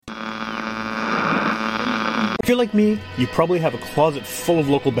you're like me, you probably have a closet full of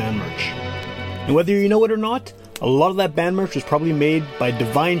local band merch. And whether you know it or not, a lot of that band merch was probably made by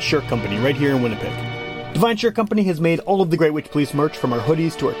Divine Shirt Company right here in Winnipeg. Divine Shirt Company has made all of the Great Witch Police merch, from our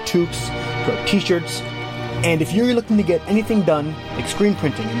hoodies to our toques to our t-shirts. And if you're looking to get anything done, like screen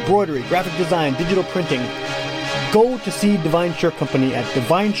printing, embroidery, graphic design, digital printing, go to see Divine Shirt Company at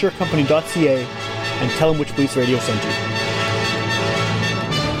divineshirtcompany.ca and tell them Witch Police Radio sent you.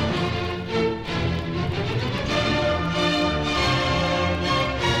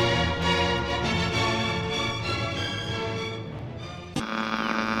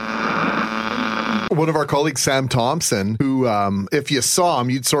 One of our colleagues, Sam Thompson, who, if you saw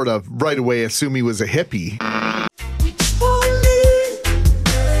him, you'd sort of right away assume he was a hippie.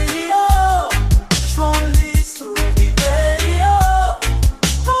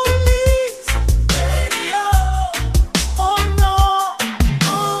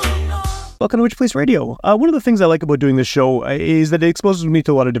 Welcome to Witch Police Radio. One of the things I like about doing this show is that it exposes me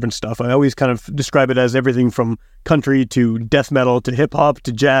to a lot of different stuff. I always kind of describe it as everything from country to death metal to hip-hop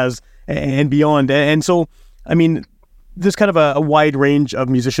to jazz and beyond. And so, I mean, there's kind of a wide range of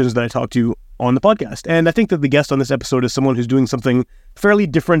musicians that I talk to on the podcast. And I think that the guest on this episode is someone who's doing something fairly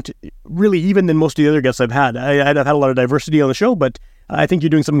different, really, even than most of the other guests I've had. I've had a lot of diversity on the show, but I think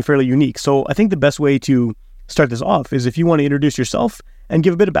you're doing something fairly unique. So I think the best way to start this off is if you want to introduce yourself and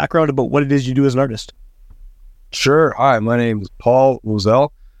give a bit of background about what it is you do as an artist. Sure. Hi, my name is Paul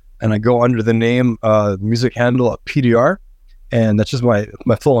Roselle, and I go under the name, music handle of PDR, and that's just my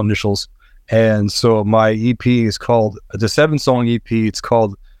full initials. And so my EP is called, it's a 7-song EP. It's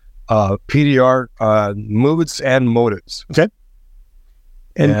called PDR, Moods and Motives. Okay.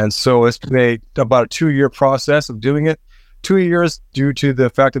 And so it's been about a 2-year process of doing it. 2 years due to the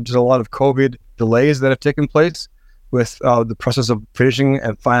fact that there's a lot of COVID delays that have taken place with the process of finishing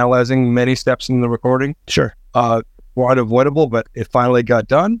and finalizing many steps in the recording. Sure. Were unavoidable, but it finally got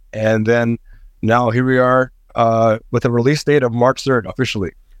done. And then now here we are with a release date of March 3rd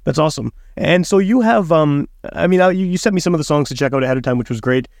officially. That's awesome. And so you have, you sent me some of the songs to check out ahead of time, which was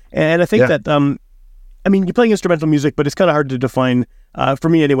great. And I think that, you're playing instrumental music, but it's kind of hard to define, for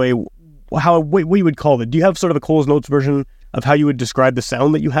me anyway, what you would call it. Do you have sort of a Cole's Notes version of how you would describe the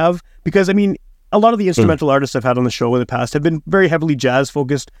sound that you have? Because, I mean, a lot of the instrumental artists I've had on the show in the past have been very heavily jazz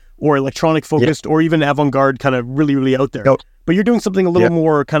focused or electronic focused or even avant-garde, kind of really, really out there. Yep. But you're doing something a little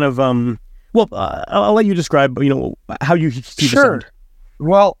more kind of, I'll let you describe, how you see the sound.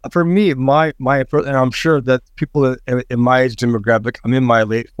 Well, for me, my approach, and I'm sure that people in my age demographic, I'm in my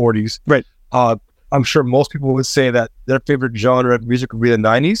late 40s. Right. I'm sure most people would say that their favorite genre of music would be the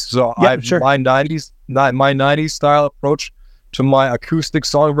 90s. So my 90s style approach to my acoustic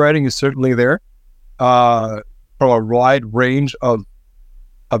songwriting is certainly there. From a wide range of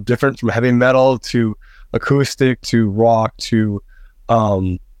different, from heavy metal to acoustic to rock to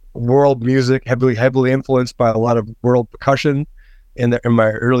world music, heavily influenced by a lot of world percussion in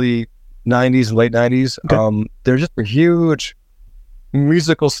my early 90s and late 90s. Okay. There's just a huge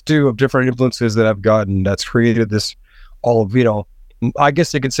musical stew of different influences that I've gotten that's created this I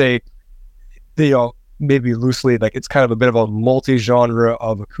guess you could say, maybe loosely, like it's kind of a bit of a multi-genre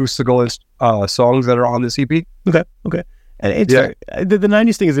of acoustical songs that are on this EP. Okay. And it's the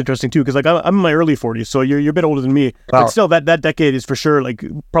 90s thing is interesting too, because like I'm in my early 40s, so you're a bit older than me. Wow. But still, that decade is for sure like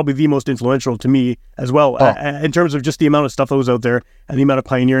probably the most influential to me as well, in terms of just the amount of stuff that was out there and the amount of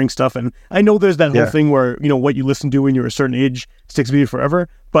pioneering stuff. And I know there's that whole thing where what you listen to when you're a certain age sticks with you forever.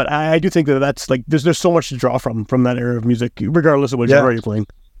 But I do think that's like there's so much to draw from that era of music, regardless of what genre you're playing.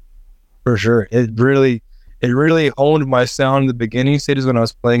 For sure, it really honed my sound in the beginning stages when I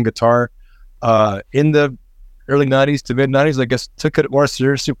was playing guitar in the early 90s to mid 90s. I guess took it more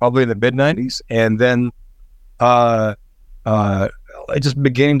seriously probably in the mid 90s, and then I just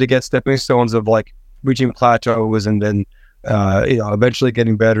began to get stepping stones of like reaching plateaus, and then eventually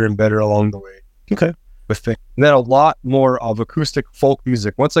getting better and better along the way. Okay. With things. And then a lot more of acoustic folk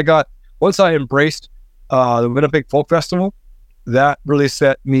music. Once I embraced the Winnipeg Folk Festival, that really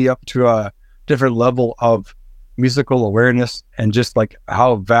set me up to a different level of musical awareness and just like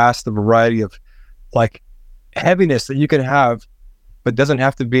how vast the variety of like heaviness that you can have, but doesn't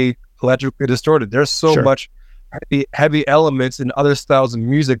have to be electrically distorted. There's so much heavy elements in other styles of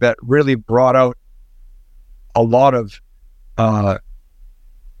music that really brought out a lot of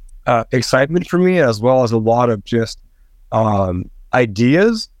excitement for me, as well as a lot of just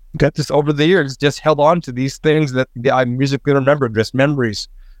ideas that just over the years just held on to these things that I musically remember, just memories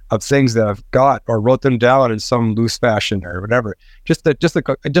of things that I've got or wrote them down in some loose fashion or whatever. Just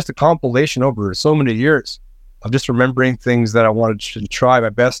a compilation over so many years of just remembering things that I wanted to try my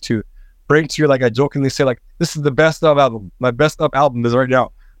best to bring to you, like I jokingly say, like, this is the best of album. My best of album is right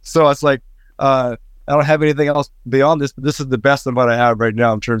now. So it's like, I don't have anything else beyond this, but this is the best of what I have right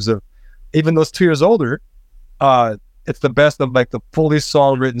now in terms of, even though it's 2 years older, it's the best of like the fully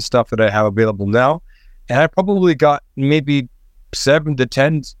song-written stuff that I have available now. And I probably got maybe 7 to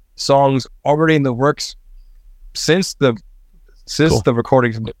 10 songs already in the works since the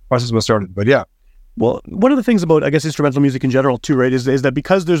recording process was started. But yeah. Well, one of the things about, I guess, instrumental music in general too, right, is that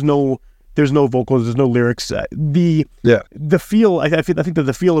because there's no vocals, there's no lyrics. The feel, I think that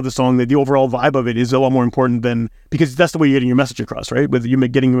the feel of the song, the overall vibe of it, is a lot more important than, because that's the way you're getting your message across, right? With you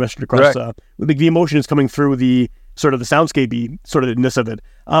getting your message across, right. The emotion is coming through the sort of the soundscapey sort of ness of it.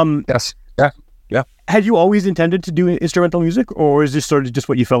 Yes. Yeah. Had you always intended to do instrumental music, or is this sort of just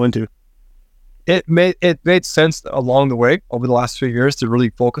what you fell into? It made sense along the way over the last few years to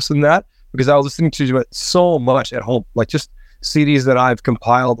really focus on that, because I was listening to it so much at home, like just CDs that I've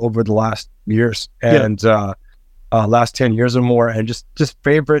compiled over the last years and last 10 years or more, and just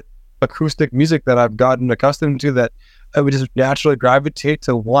favorite acoustic music that I've gotten accustomed to, that I would just naturally gravitate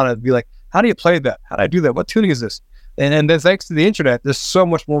to want to be like, how do you play that? How do I do that? What tuning is this? And then thanks to the internet, there's so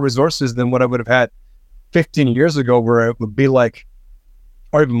much more resources than what I would have had 15 years ago, where it would be like,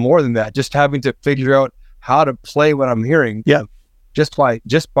 or even more than that, just having to figure out how to play what I'm hearing. Yeah. Just by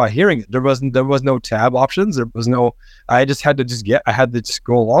hearing it. There was no tab options. There was no, I had to just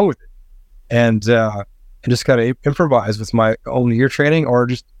go along with it. And just kind of improvise with my own ear training, or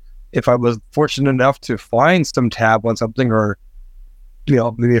just if I was fortunate enough to find some tab on something, or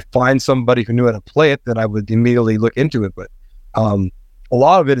maybe find somebody who knew how to play it, then I would immediately look into it. But a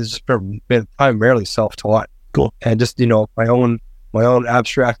lot of it has just been primarily self-taught. Cool. And just my own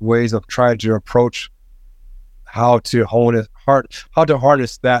abstract ways of trying to approach how to harness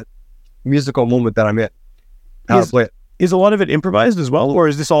that musical moment that I'm in, how to play it. Is a lot of it improvised as well, or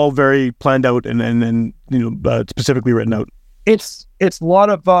is this all very planned out and specifically written out? It's a lot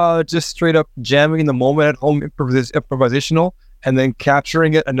of just straight up jamming in the moment at home, improvisational, and then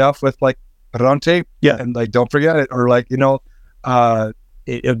capturing it enough with like Parante, and like don't forget it, or like it'll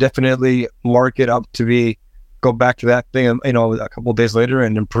definitely mark it up to go back to that thing, a couple of days later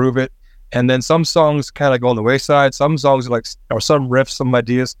and improve it. And then some songs kind of go on the wayside. Some songs or some riffs, some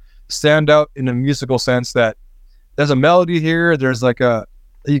ideas stand out in a musical sense, that there's a melody here. There's like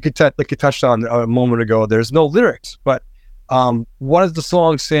you touched on a moment ago, there's no lyrics, but what is the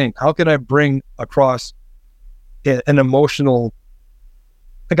song saying? How can I bring across an emotional,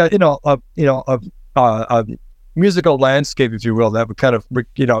 like a musical landscape, if you will, that would kind of,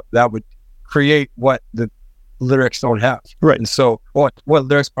 that would create what the lyrics don't have. Right. And so what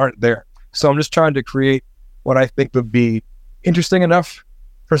lyrics aren't there. So I'm just trying to create what I think would be interesting enough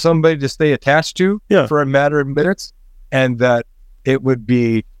for somebody to stay attached to for a matter of minutes, and that it would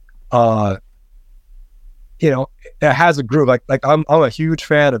be, it has a groove. Like I'm a huge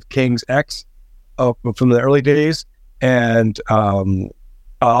fan of King's X from the early days, and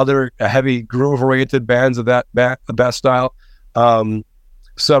other heavy groove-oriented bands of that style.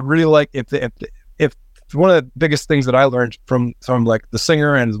 So I really like if one of the biggest things that I learned from like the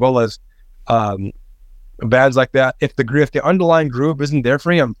singer, and as well as bands like that, if the underlying groove isn't there for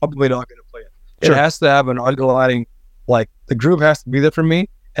me, I'm probably not going to play it. Sure. It has to have an underlying, like the groove has to be there for me,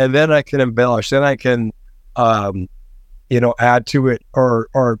 and then I can embellish, then I can add to it,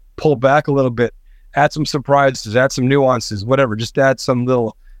 or pull back a little bit, add some surprises, add some nuances, whatever, just add some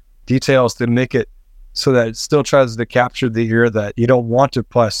little details to make it so that it still tries to capture the ear, that you don't want to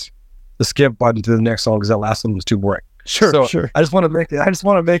press the skip button to the next song because that last one was too boring. Sure. I want to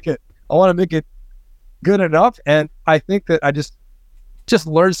make it good enough. And I think that I just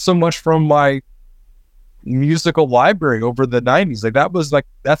learned so much from my musical library over the 90s.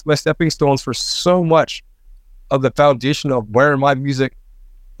 That's my stepping stones for so much of the foundation of where my music,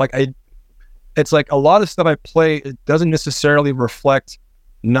 it's like a lot of stuff I play, it doesn't necessarily reflect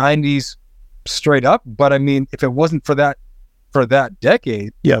 90s straight up, but I mean, if it wasn't for that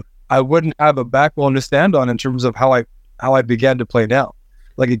decade, I wouldn't have a backbone to stand on in terms of how I began to play now.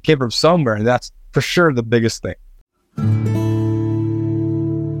 Like, it came from somewhere, and that's for sure the biggest thing.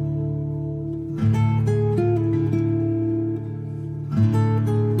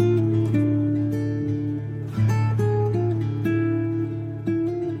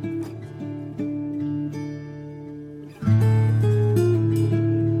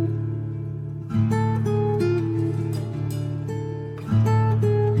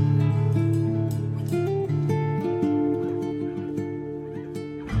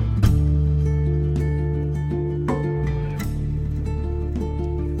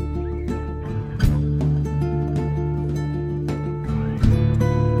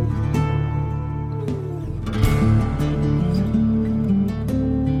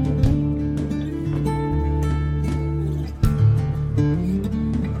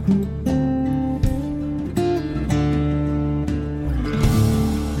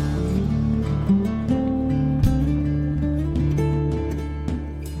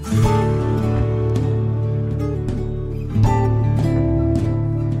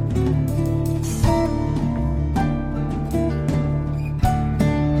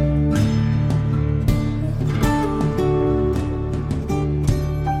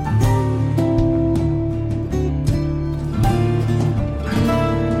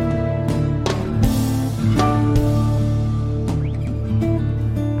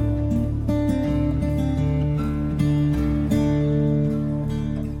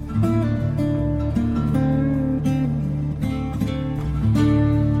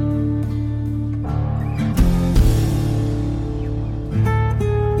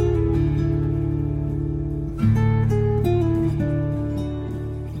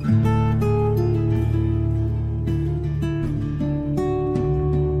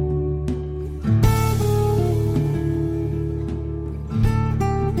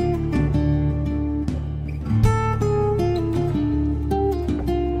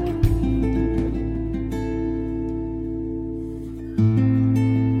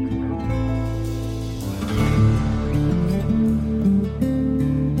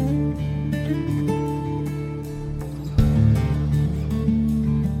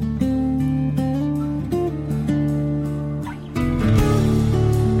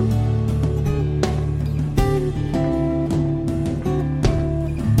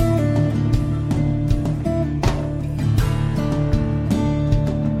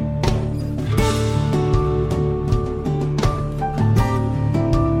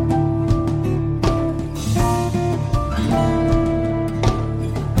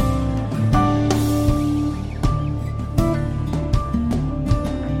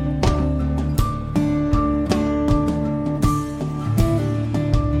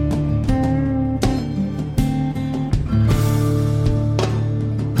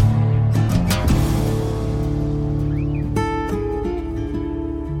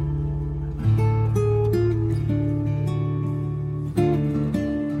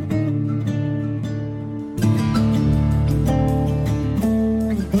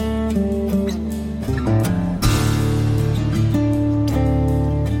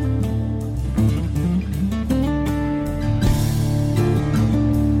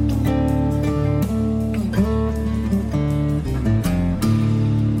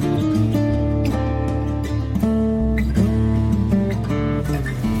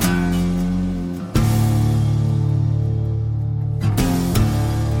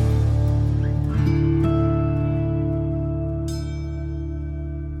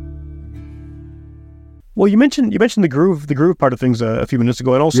 Well, you mentioned the groove part of things a few minutes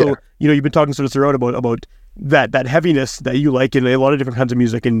ago, and also you've been talking sort of throughout about that heaviness that you like in a lot of different kinds of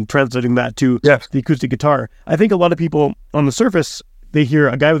music and translating that to the acoustic guitar. I think a lot of people on the surface, they hear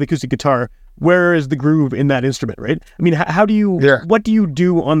a guy with acoustic guitar. Where is the groove in that instrument, right? I mean, how do you what do you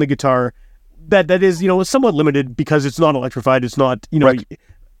do on the guitar that is somewhat limited because it's not electrified, it's not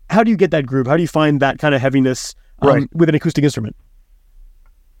how do you get that groove? How do you find that kind of heaviness with an acoustic instrument?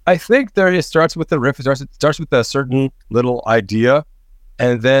 I think it starts with the riff. It starts with a certain little idea,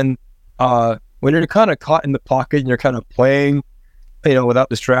 and then when you're kind of caught in the pocket and you're kind of playing, without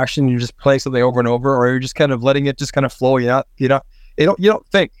distraction, you're just playing something over and over, or you're just kind of letting it just kind of flow. You don't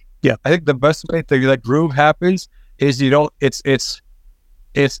think. Yeah, I think the best way that groove happens is it's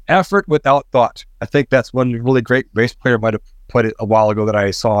effort without thought. I think that's one really great bass player might have put it a while ago that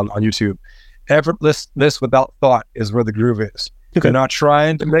I saw on YouTube. Effortlessness without thought is where the groove is. Okay. You're not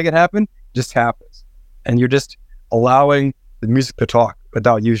trying to make it happen, it just happens. And you're just allowing the music to talk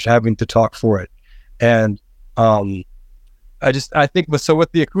without you having to talk for it. And I think with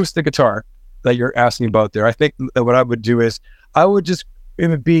the acoustic guitar that you're asking about there, I think that what I would do is I would just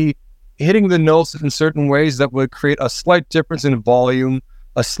be hitting the notes in certain ways that would create a slight difference in volume,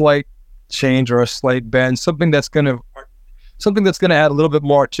 a slight change or a slight bend, something that's going to add a little bit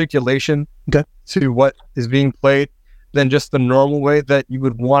more articulation to what is being played than just the normal way that you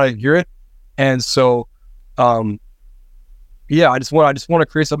would want to hear it. And so, I just want to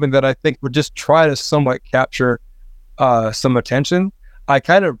create something that I think would just try to somewhat capture some attention. I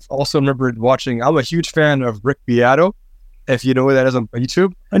kind of also remember watching. I'm a huge fan of Rick Beato, if you know who that is on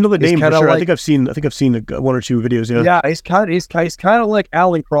YouTube. I know the name for sure. I think I've seen one or two videos. Yeah, he's kind of like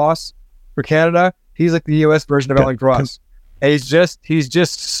Alan Cross for Canada. He's like the US version of Alan Cross. And he's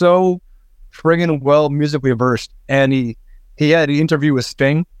just so friggin' well musically versed. And he had an interview with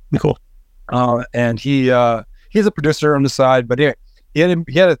Sting. Cool. And he's a producer on the side, but anyway, he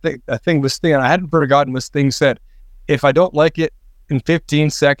had a thing with Sting, and I hadn't forgotten what Sting said. If I don't like it in 15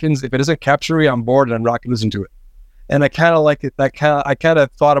 seconds, if it doesn't capture me, I'm bored and I'm not gonna listen to it. And I kind of like it. I kind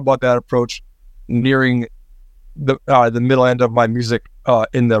of thought about that approach nearing the middle end of my music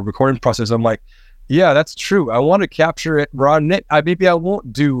in the recording process. I'm like, yeah, that's true. I want to capture it raw. Maybe I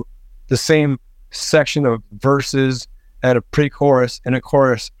won't do the same section of verses and a pre-chorus and a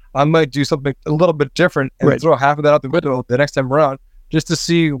chorus. I might do something a little bit different and throw half of that out the window the next time around just to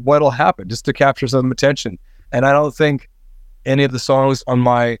see what'll happen, just to capture some attention. And I don't think any of the songs on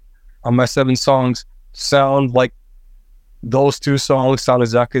my 7 songs sound like those 2 songs sound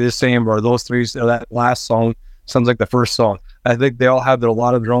exactly the same, or those 3, or that last song sounds like the first song. I think they all have a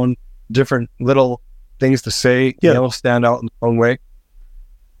lot of their own different little things to say. They all stand out in their own way.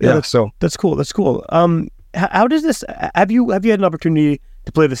 So that's cool. How does this? Have you had an opportunity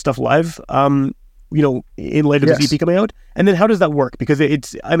to play this stuff live? In light of this EP coming out, and then how does that work? Because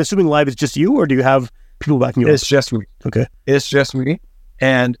I'm assuming live is just you, or do you have people backing you up? It's just me. Okay, it's just me.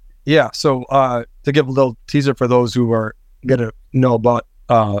 And so to give a little teaser for those who are gonna know about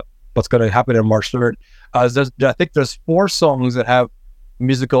what's gonna happen on March 3rd, I think there's 4 songs that have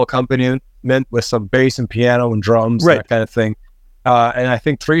musical accompaniment with some bass and piano and drums, that kind of thing. And I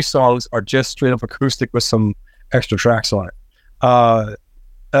think 3 songs are just straight up acoustic with some extra tracks on it.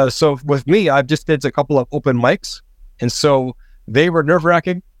 So with me, I've just did a couple of open mics, and so they were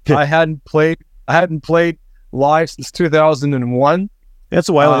nerve-wracking. I hadn't played live since 2001. That's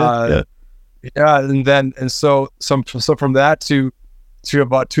a while. And so from that to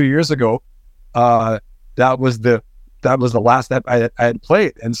about 2 years ago, that was the last that I had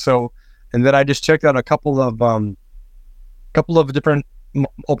played, and then I just checked out a couple of different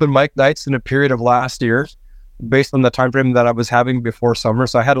open mic nights in a period of last year, based on the time frame that I was having before summer.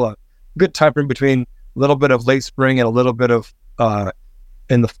 So I had a good time frame between a little bit of late spring and a little bit of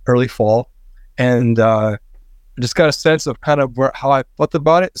in the early fall, and just got a sense of kind of how I felt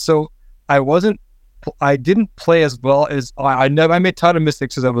about it. So I didn't play as well as I made a ton of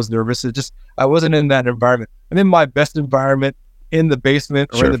mistakes because I was nervous. I wasn't in that environment. I'm in my best environment in the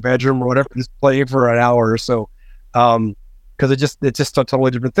basement or in the bedroom or whatever, just playing for an hour or so. Because it's just a totally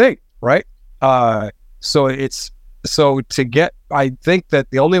different thing, right? I think that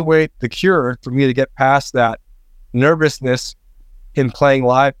the only way, the cure for me to get past that nervousness in playing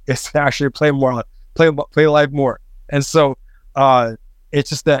live is to actually play live more. And so it's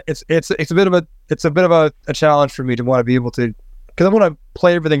just that it's a bit of a challenge for me to want to be able to, because I want to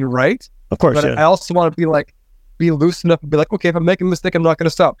play everything right, of course, but I also want to be loose enough and be like, okay, if I'm making a mistake, I'm not going to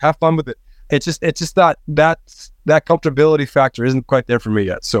stop. Have fun with it. It's just that comfortability factor isn't quite there for me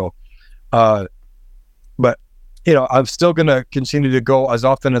yet. So, but I'm still going to continue to go as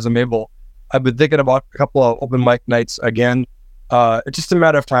often as I'm able I've been thinking about a couple of open mic nights again. It's just a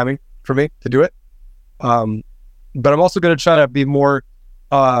matter of timing for me to do it. But I'm also going to try to be more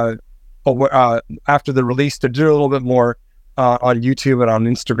after the release, to do a little bit more on YouTube and on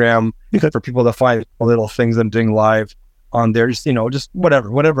Instagram for people to find little things I'm doing live on there. Just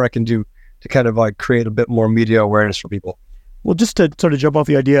whatever I can do to kind of like create a bit more media awareness for people. Well, just to sort of jump off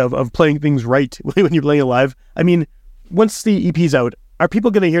the idea of playing things right when you're playing it live, I mean, once the EP's out, are people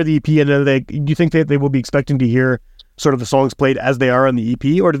going to hear the EP and do you think that they will be expecting to hear sort of the songs played as they are on the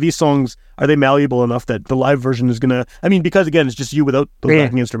EP, or do these songs, are they malleable enough that the live version is going to, I mean, because again, it's just you without those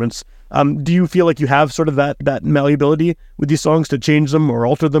backing instruments. Do you feel like you have sort of that malleability with these songs to change them or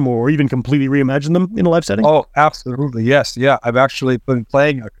alter them or even completely reimagine them in a live setting? Oh, absolutely. Yes. Yeah. I've actually been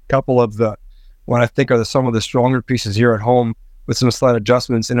playing a couple of what I think are some of the stronger pieces here at home with some slight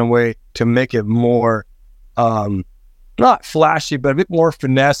adjustments in a way to make it more, not flashy, but a bit more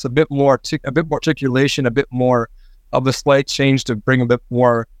finesse, a bit more articulation, a bit more of a slight change to bring a bit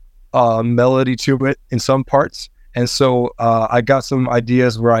more melody to it in some parts. And so I got some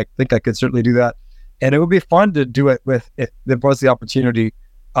ideas where I think I could certainly do that. And it would be fun to do it if there was the opportunity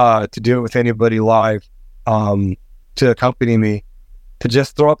to do it with anybody live, to accompany me, to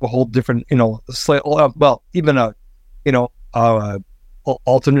just throw up a whole different, even a,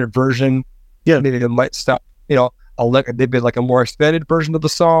 alternate version. Yeah. Maybe it might stop, maybe like a more expanded version of the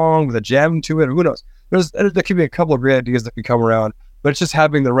song with a jam to it, or who knows. There could be a couple of great ideas that could come around, but it's just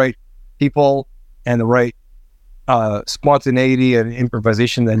having the right people and the right spontaneity and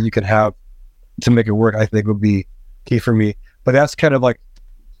improvisation that you can have to make it work, I think would be key for me. But that's kind of like,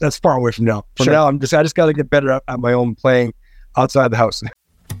 that's far away from now. For now, I just got to get better at my own playing outside the house.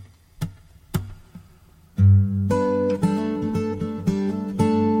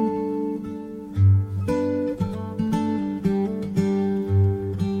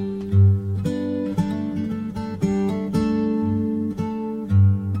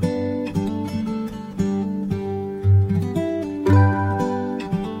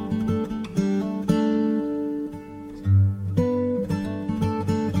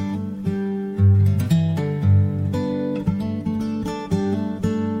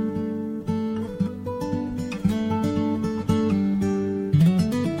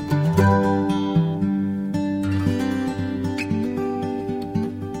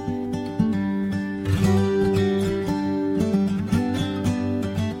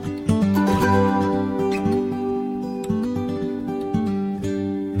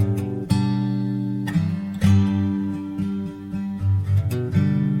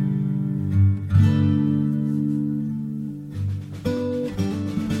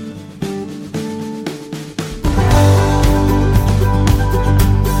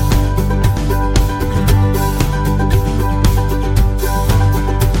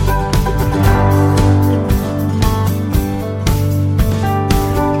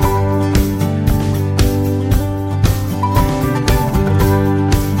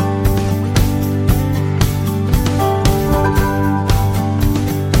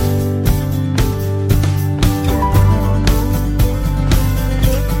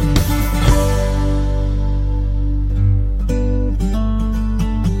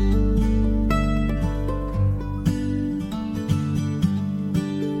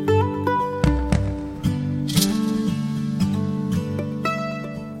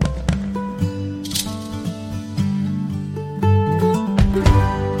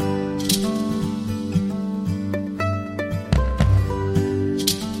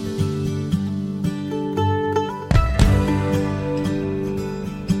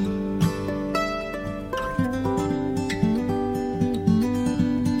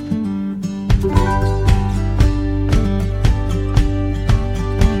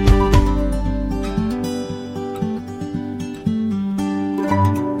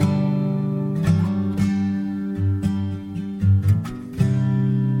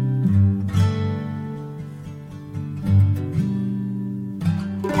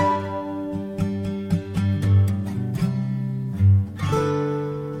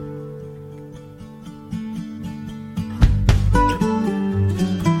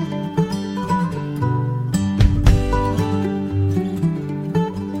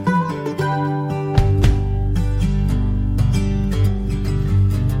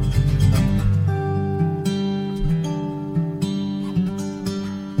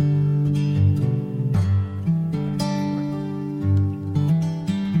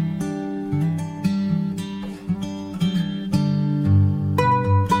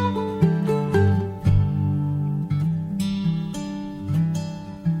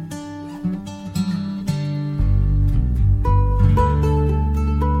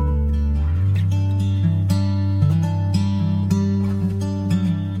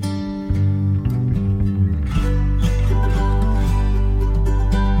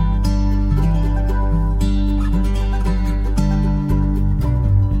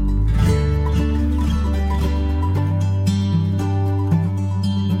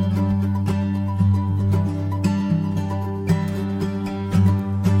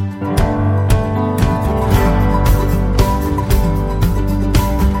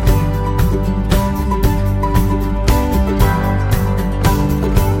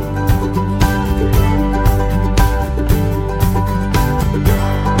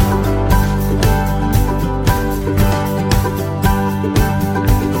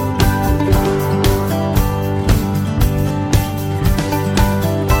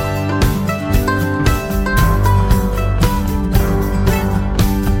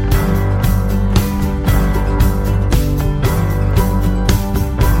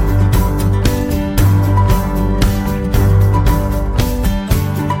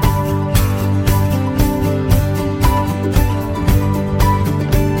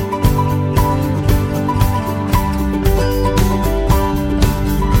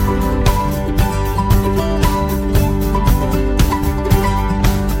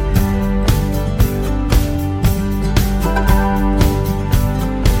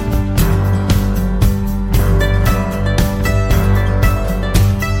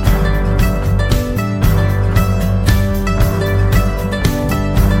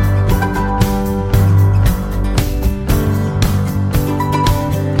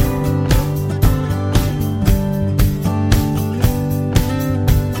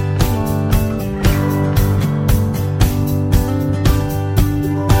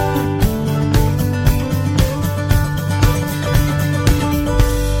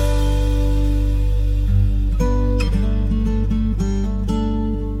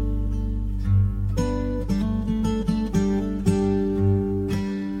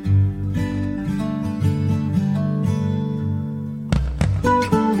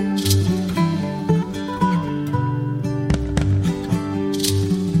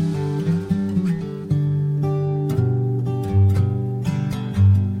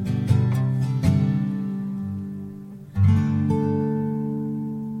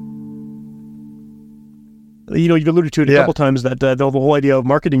 you've alluded to it a couple times that the whole idea of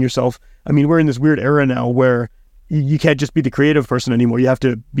marketing yourself. I mean, we're in this weird era now where you can't just be the creative person anymore. You have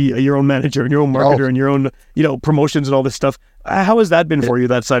to be your own manager and your own marketer and your own, promotions and all not How has that been for you,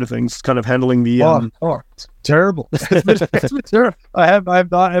 that side of things, kind of handling the... it's terrible. It's been terrible. I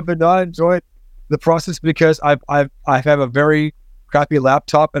have not enjoyed the process because I have a very crappy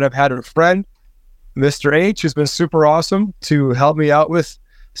laptop, and I've had a friend, Mr. H, who's been super awesome to help me out with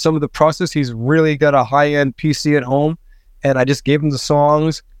some of the process. He's really got a high-end PC at home, and I just gave him the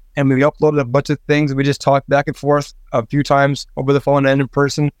songs, and we uploaded a bunch of things, and we just talked back and forth a few times over the phone and in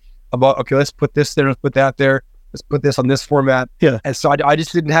person about, okay, let's put this there, let's put that there, let's put this on this format. Yeah. And so I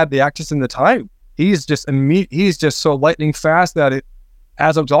just didn't have the access and the time. He's just so lightning fast at it.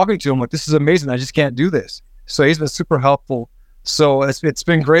 As I'm talking to him, like, this is amazing. I just can't do this. So he's been super helpful. So it's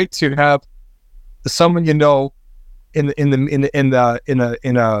been great to have someone in a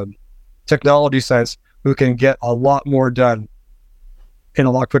technology sense who can get a lot more done in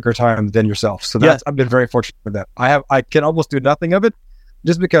a lot quicker time than yourself. So I've been very fortunate for that. I can almost do nothing of it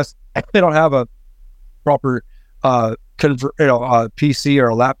just because they don't have a proper PC or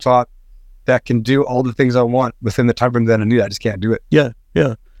a laptop that can do all the things I want within the time frame that I need. I just can't do it. Yeah.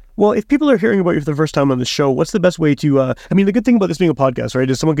 Well, if people are hearing about you for the first time on the show, what's the best way to, the good thing about this being a podcast, right,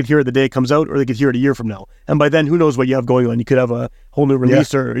 is someone could hear it the day it comes out, or they could hear it a year from now. And by then, who knows what you have going on. You could have a whole new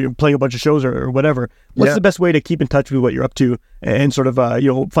release, or you're playing a bunch of shows or whatever. What's the best way to keep in touch with what you're up to and sort of,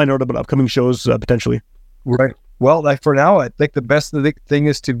 find out about upcoming shows potentially? Right. Well, like for now, I think the best thing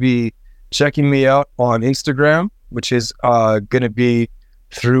is to be checking me out on Instagram, which is going to be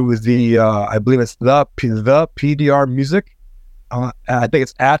through the, I believe it's the PDR Music. I think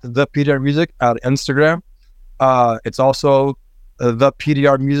it's at the PDR Music on Instagram. It's also the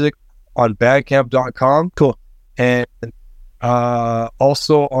PDR Music on Bandcamp.com. Cool. And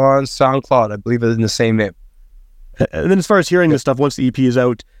also on SoundCloud, I believe it's in the same name. And then as far as hearing this stuff, once the EP is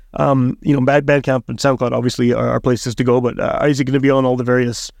out, Bandcamp and SoundCloud obviously are places to go, but is it going to be on all the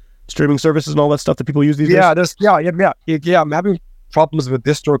various streaming services and all that stuff that people use these days? Yeah, I'm having problems with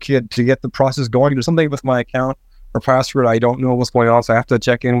DistroKid to get the process going. There's something with my account or password. I don't know what's going on, so I have to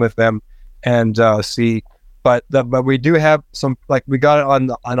check in with them and see. But we do have some, like, we got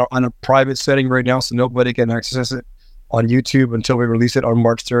it on a private setting right now, so nobody can access it on YouTube until we release it on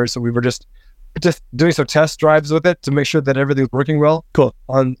March 3rd. So we were just doing some test drives with it to make sure that everything's working well. Cool.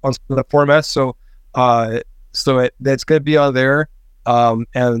 On the format. So it's going to be on there.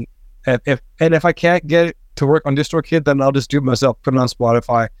 And if I can't get it to work on DistroKid, then I'll just do it myself. Put it on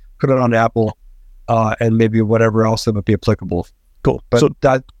Spotify, put it on Apple, and maybe whatever else that would be applicable. Cool.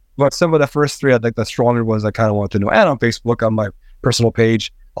 But some of the first three, I think the stronger ones I kind of want to know. And on Facebook, on my personal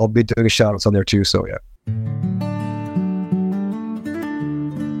page, I'll be doing shout outs on there too. So yeah.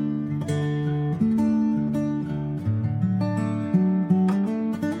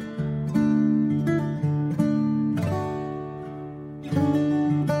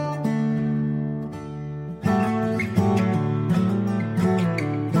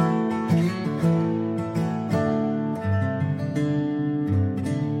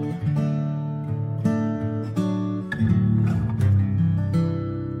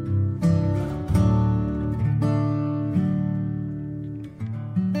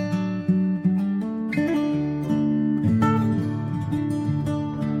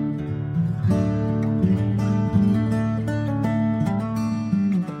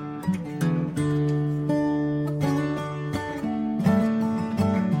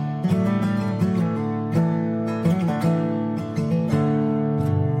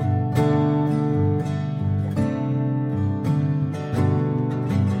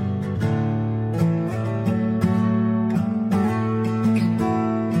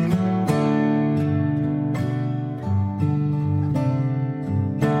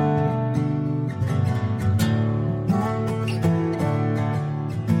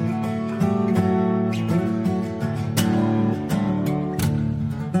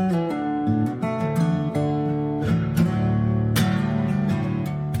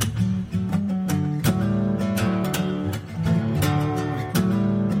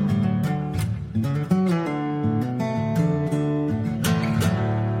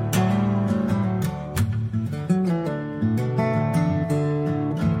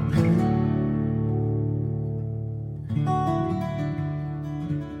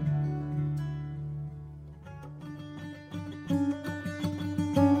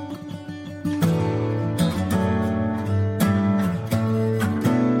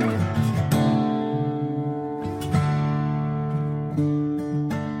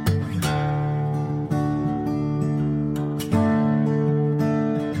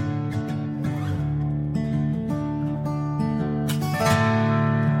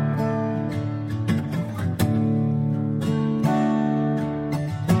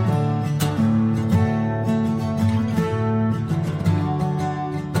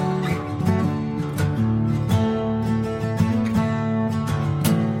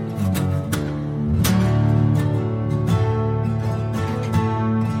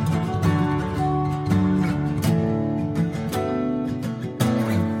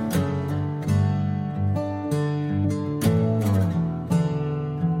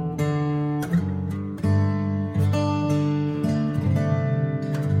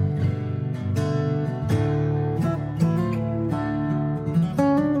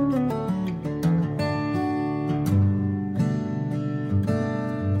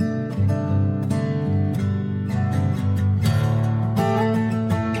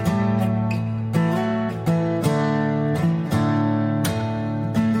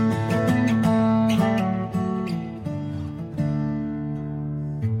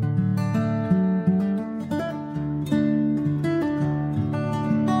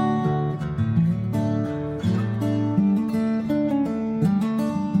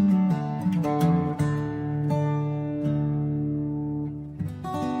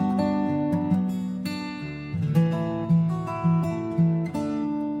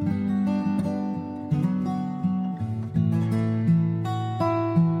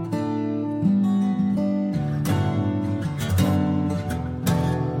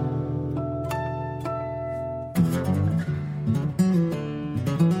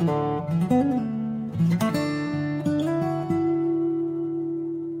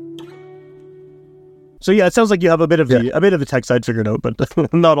 So yeah, it sounds like you have a bit of the tech side figured out, but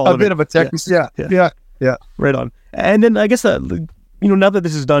not all of it. A bit of a tech, yeah. Right on. And then I guess now that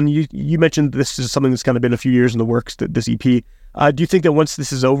this is done, you mentioned this is something that's kind of been a few years in the works. This EP. Do you think that once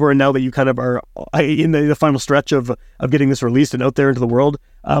this is over, and now that you kind of are in the final stretch of getting this released and out there into the world,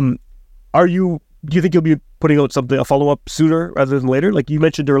 do you think you'll be putting out a follow up sooner rather than later? Like you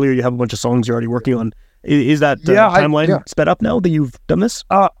mentioned earlier, you have a bunch of songs you're already working on. Is that timeline sped up now that you've done this?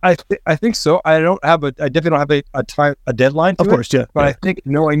 I think so. I definitely don't have a deadline to it. Of course, yeah. But I think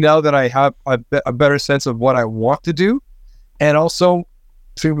knowing now that I have a better sense of what I want to do, and also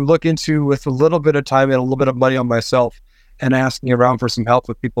to look into with a little bit of time and a little bit of money on myself, and asking around for some help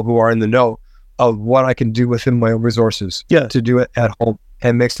with people who are in the know of what I can do within my own resources to do it at home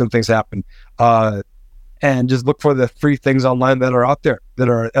and make some things happen. And just look for the free things online that are out there that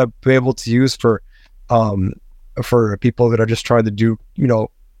are able to use for people that are just trying to do,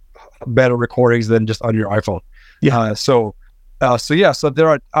 better recordings than just on your iPhone. Yeah. So there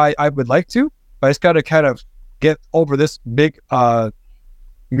are, I would like to, but I just got to kind of get over this big,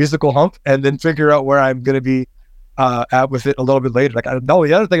 musical hump and then figure out where I'm going to be, at with it a little bit later.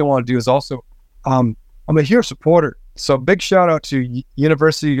 The other thing I want to do is also, I'm a huge supporter. So big shout out to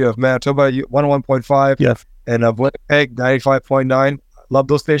University of Manitoba, 101.5 and Winnipeg, 95.9. Love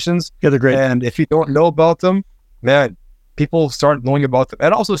those stations. Yeah, they're great. And if you don't know about them, man, people start knowing about them.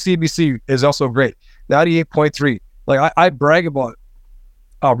 And also CBC is also great. 98.3. I brag about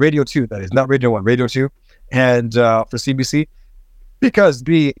Radio 2, that is, not Radio 1, Radio 2, and for CBC, because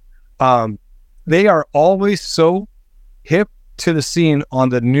they are always so hip to the scene on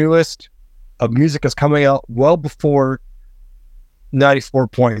the newest of music that's coming out well before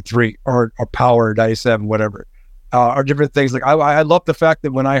 94.3 or Power 97, whatever. Or different things. I love the fact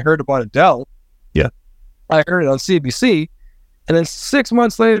that when I heard about Adele, I heard it on CBC, and then 6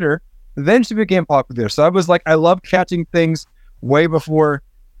 months later, then she became popular. So I was I love catching things way before.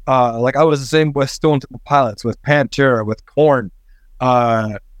 I was the same with Stone Temple Pilots, with Pantera, with Korn,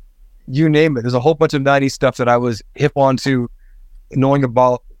 you name it. There's a whole bunch of 90s stuff that I was hip onto, knowing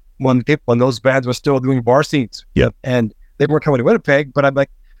about when those bands were still doing bar scenes. Yep. And they weren't coming to Winnipeg, but I'm like,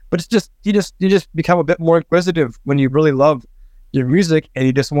 but it's just you just become a bit more inquisitive when you really love your music and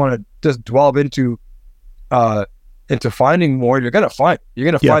you just want to just delve into finding more. You're gonna find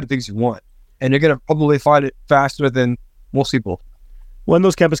the things you want, and you're gonna probably find it faster than most people. Well, and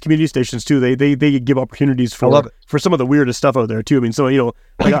those campus community stations too, they give opportunities for some of the weirdest stuff out there too. I mean, so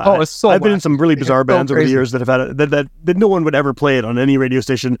I've been in some really bizarre bands over the years that have had that no one would ever play it on any radio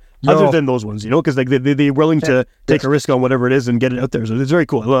station other than those ones, because they're willing to take a risk on whatever it is and get it out there. So it's very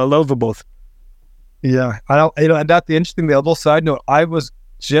cool. I love them both. Yeah, and that's the interesting. The little side note: I was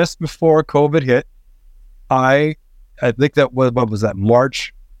just before COVID hit. I think that was what was that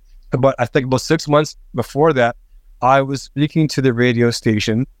March, but I think about 6 months before that. I was speaking to the radio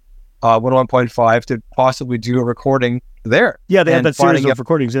station, 101.5, to possibly do a recording there. Yeah, they had that series of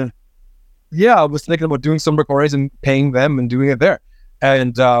recordings, Yeah, I was thinking about doing some recordings and paying them and doing it there.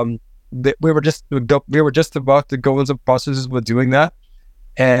 And we were just about to go into processes with doing that.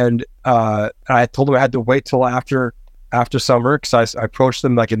 And I told them I had to wait till after summer, because I approached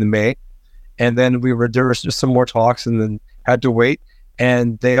them in the May. And then there was just some more talks, and then had to wait.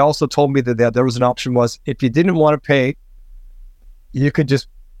 And they also told me that there was an option was if you didn't want to pay, you could just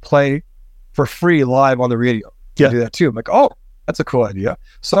play for free live on the radio. You do that too. I'm like, oh, that's a cool idea.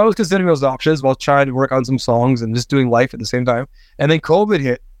 So I was considering those options while trying to work on some songs and just doing life at the same time. And then COVID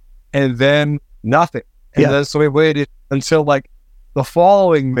hit, and then nothing. And then so we waited until the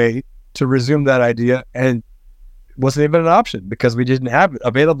following May to resume that idea, and it wasn't even an option because we didn't have it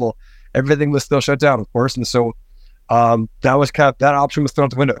available. Everything was still shut down, of course, and so. That option was thrown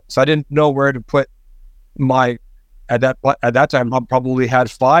out the window. So I didn't know where to put at that time, I probably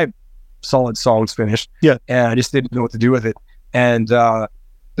had 5 solid songs finished. Yeah. And I just didn't know what to do with it. And, then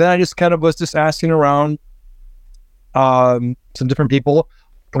I just kind of was just asking around, some different people.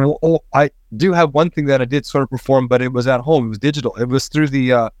 I do have one thing that I did sort of perform, but it was at home. It was digital. It was through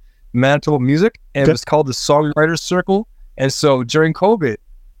the, Manitoba Music, and it was called the Songwriters Circle. And so during COVID,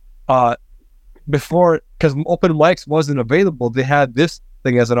 because open mics wasn't available, they had this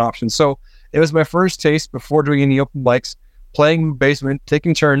thing as an option. So it was my first taste before doing any open mics, playing in the basement,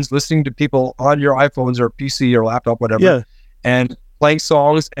 taking turns, listening to people on your iPhones or PC or laptop, whatever, and playing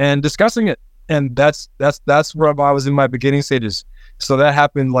songs and discussing it. And that's where I was in my beginning stages. So that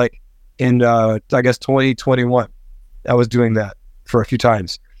happened in, I guess, 2021. I was doing that for a few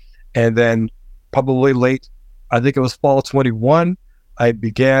times. And then probably late, I think it was fall 21, I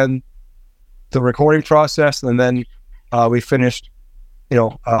began the recording process, and then we finished,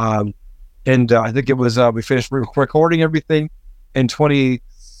 And I think it was we finished recording everything in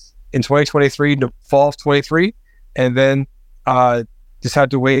 2023, the fall of 23, and then just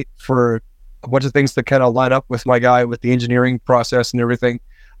had to wait for a bunch of things to kind of line up with my guy with the engineering process and everything.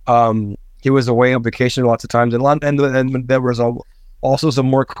 He was away on vacation lots of times, and there was also some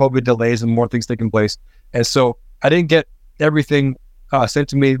more COVID delays and more things taking place. And so I didn't get everything sent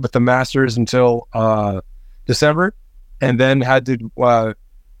to me with the masters until December, and then had to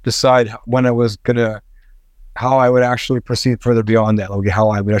decide when how I would actually proceed further beyond that, like how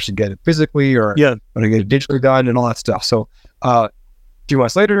I would actually get it physically or when I get it digitally done and all that stuff. So a few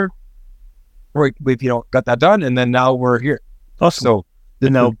months later, we've got that done, and then now we're here. Awesome. So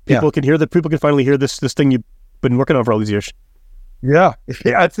now people can finally hear this thing you've been working on for all these years. Yeah.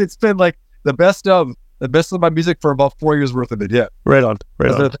 It's been like the best of my music for about 4 years worth of it. Yeah. Right on.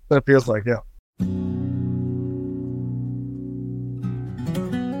 That feels like, yeah.